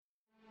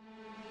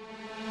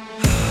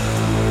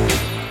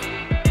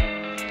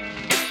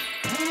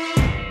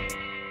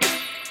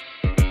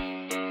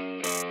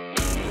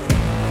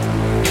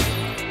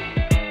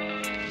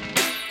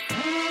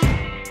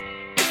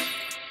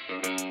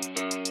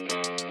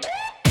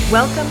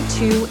Welcome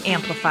to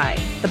Amplify,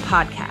 the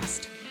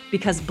podcast,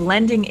 because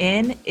blending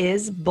in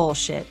is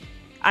bullshit.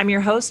 I'm your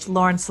host,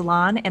 Lauren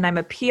Salon, and I'm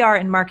a PR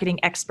and marketing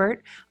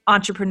expert,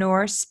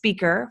 entrepreneur,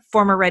 speaker,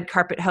 former red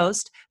carpet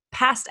host,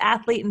 past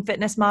athlete and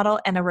fitness model,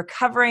 and a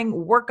recovering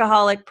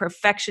workaholic,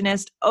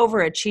 perfectionist,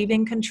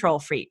 overachieving control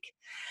freak.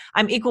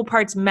 I'm equal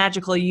parts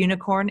magical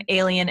unicorn,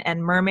 alien,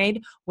 and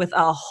mermaid with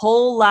a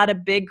whole lot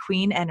of big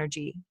queen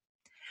energy.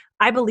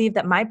 I believe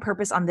that my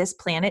purpose on this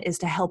planet is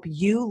to help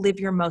you live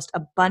your most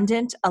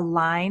abundant,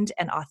 aligned,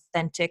 and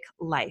authentic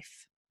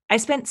life. I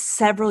spent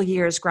several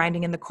years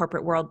grinding in the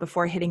corporate world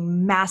before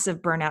hitting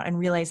massive burnout and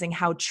realizing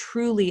how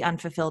truly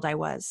unfulfilled I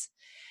was.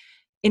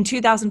 In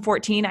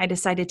 2014, I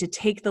decided to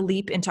take the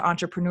leap into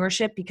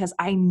entrepreneurship because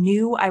I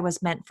knew I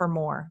was meant for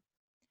more.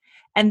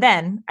 And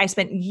then I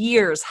spent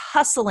years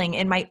hustling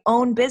in my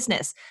own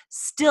business,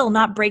 still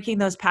not breaking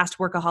those past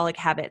workaholic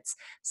habits,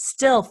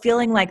 still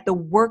feeling like the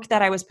work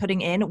that I was putting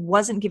in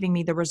wasn't giving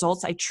me the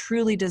results I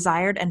truly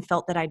desired and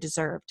felt that I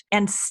deserved,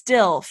 and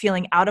still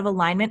feeling out of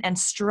alignment and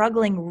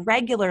struggling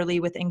regularly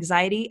with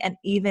anxiety and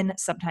even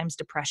sometimes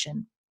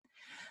depression.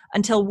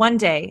 Until one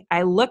day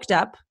I looked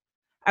up,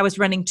 I was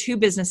running 2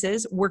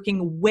 businesses,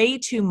 working way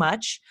too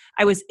much,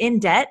 I was in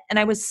debt, and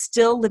I was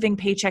still living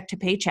paycheck to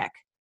paycheck.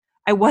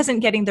 I wasn't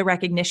getting the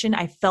recognition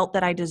I felt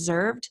that I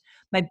deserved.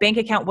 My bank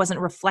account wasn't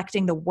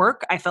reflecting the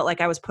work I felt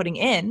like I was putting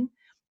in,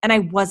 and I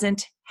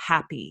wasn't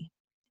happy.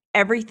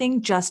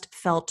 Everything just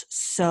felt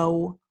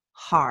so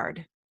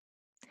hard.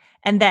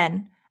 And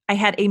then I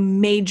had a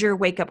major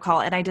wake-up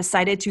call, and I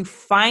decided to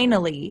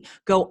finally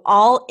go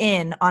all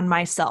in on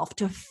myself,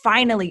 to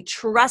finally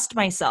trust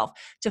myself,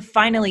 to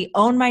finally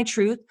own my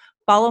truth,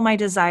 follow my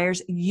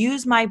desires,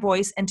 use my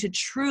voice, and to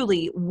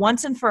truly,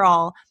 once and for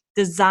all,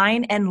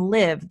 design and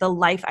live the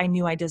life I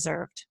knew I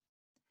deserved.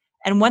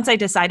 And once I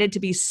decided to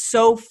be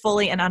so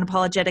fully and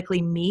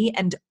unapologetically me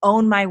and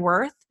own my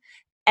worth,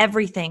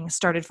 everything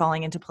started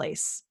falling into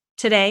place.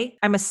 Today,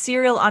 I'm a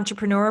serial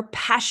entrepreneur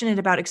passionate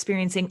about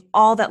experiencing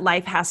all that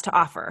life has to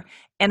offer,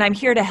 and I'm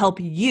here to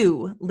help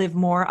you live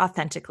more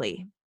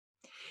authentically.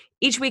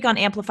 Each week on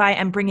Amplify,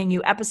 I'm bringing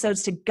you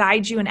episodes to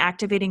guide you in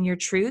activating your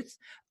truth,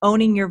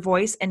 owning your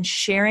voice, and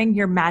sharing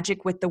your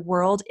magic with the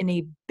world in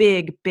a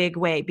big, big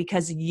way,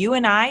 because you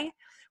and I,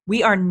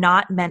 we are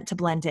not meant to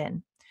blend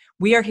in.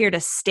 We are here to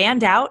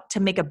stand out, to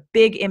make a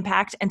big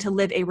impact, and to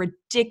live a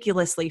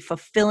ridiculously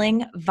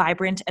fulfilling,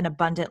 vibrant, and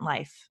abundant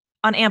life.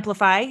 On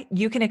Amplify,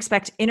 you can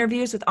expect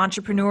interviews with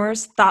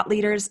entrepreneurs, thought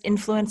leaders,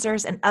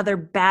 influencers, and other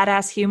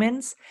badass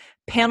humans,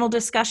 panel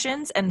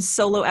discussions, and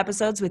solo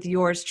episodes with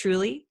yours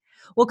truly.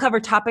 We'll cover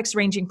topics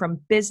ranging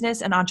from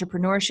business and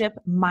entrepreneurship,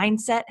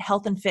 mindset,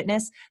 health and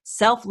fitness,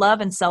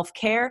 self-love and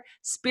self-care,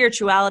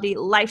 spirituality,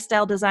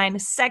 lifestyle design,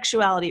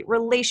 sexuality,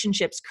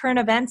 relationships, current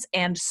events,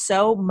 and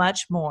so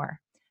much more.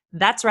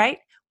 That's right,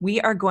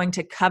 we are going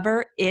to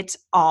cover it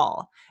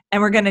all.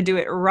 And we're going to do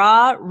it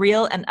raw,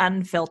 real, and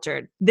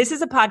unfiltered. This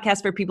is a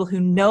podcast for people who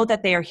know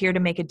that they are here to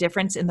make a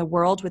difference in the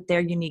world with their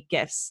unique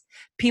gifts.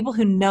 People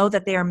who know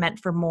that they are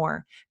meant for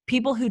more.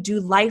 People who do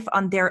life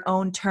on their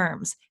own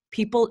terms.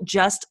 People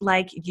just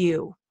like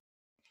you.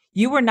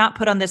 You were not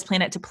put on this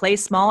planet to play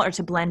small or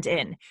to blend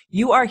in.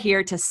 You are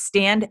here to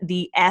stand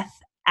the F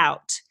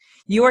out.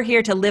 You are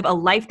here to live a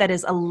life that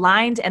is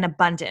aligned and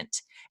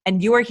abundant.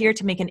 And you are here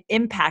to make an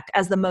impact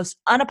as the most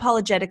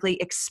unapologetically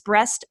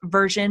expressed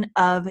version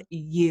of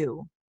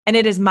you. And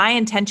it is my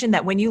intention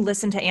that when you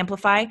listen to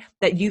Amplify,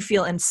 that you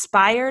feel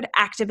inspired,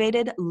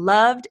 activated,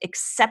 loved,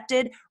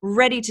 accepted,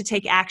 ready to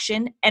take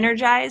action,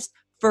 energized,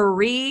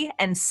 free,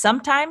 and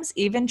sometimes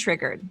even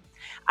triggered.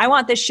 I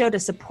want this show to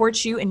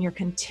support you in your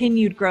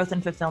continued growth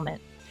and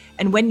fulfillment.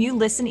 And when you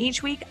listen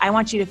each week, I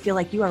want you to feel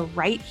like you are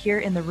right here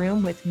in the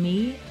room with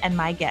me and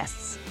my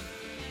guests.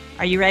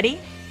 Are you ready?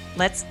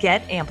 Let's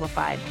get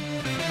amplified.